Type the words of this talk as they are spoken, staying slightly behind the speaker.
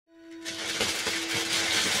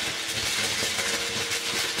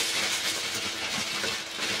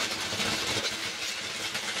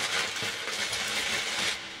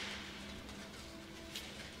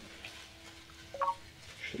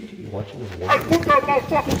watching this? Hey, put that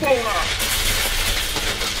motherfucking phone out!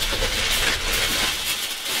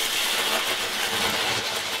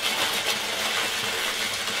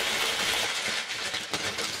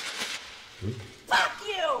 Fuck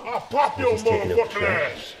you! I'll pop your motherfucking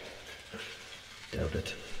ass! Doubt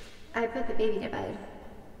it. I put the baby to bed.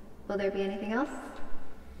 Will there be anything else?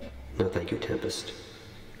 No, thank you, Tempest.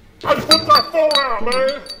 Hey, put that phone out,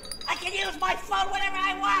 man! I can use my phone whenever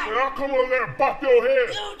I want! Man, I'll come over there and bop your head!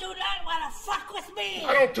 You do not want to fuck with me!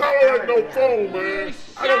 I don't tolerate no phone, man!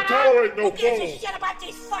 I don't tolerate no Who gives a phone! shit about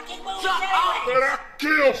these fucking movies Man, anyway? I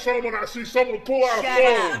kill someone I see someone pull out a Shut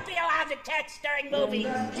phone! up! Don't be allowed to text during movies!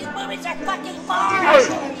 These movies are fucking Hey! boring!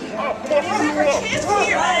 I'll fuck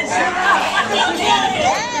you up! Fucking kill you!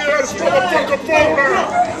 Yeah, this motherfucking phone out!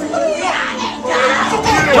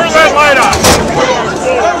 Turn that light off!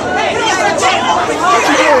 What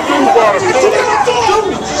you gonna do about it,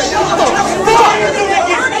 fool?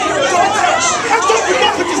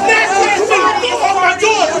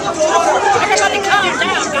 Everybody calm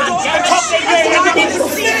down, goddammit! I need to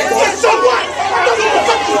see it! So what? I don't give a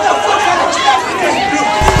fuck what the fuck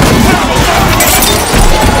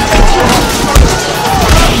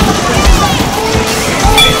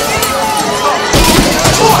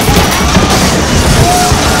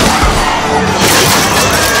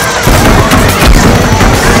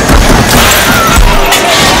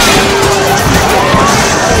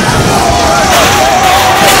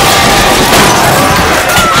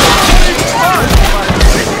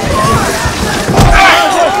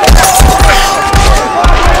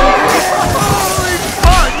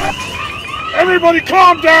Everybody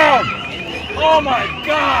calm down! Oh my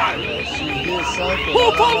God!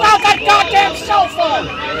 Who pulled out that goddamn cell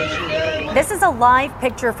phone? This is a live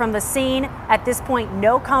picture from the scene. At this point,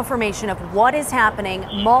 no confirmation of what is happening.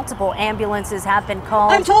 Multiple ambulances have been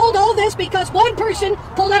called. I'm told all this because one person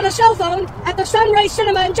pulled out a cell phone at the Sunrise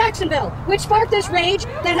Cinema in Jacksonville, which sparked this rage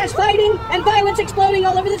that has fighting and violence exploding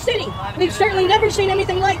all over the city. We've certainly never seen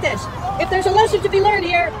anything like this. If there's a lesson to be learned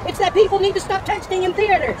here, it's that people need to stop texting in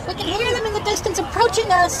theaters. We can hear them in the distance approaching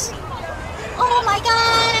us. Oh my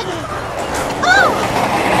God!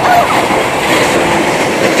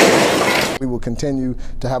 We will continue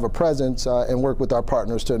to have a presence and work with our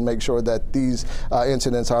partners to make sure that these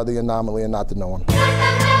incidents are the anomaly and not the norm.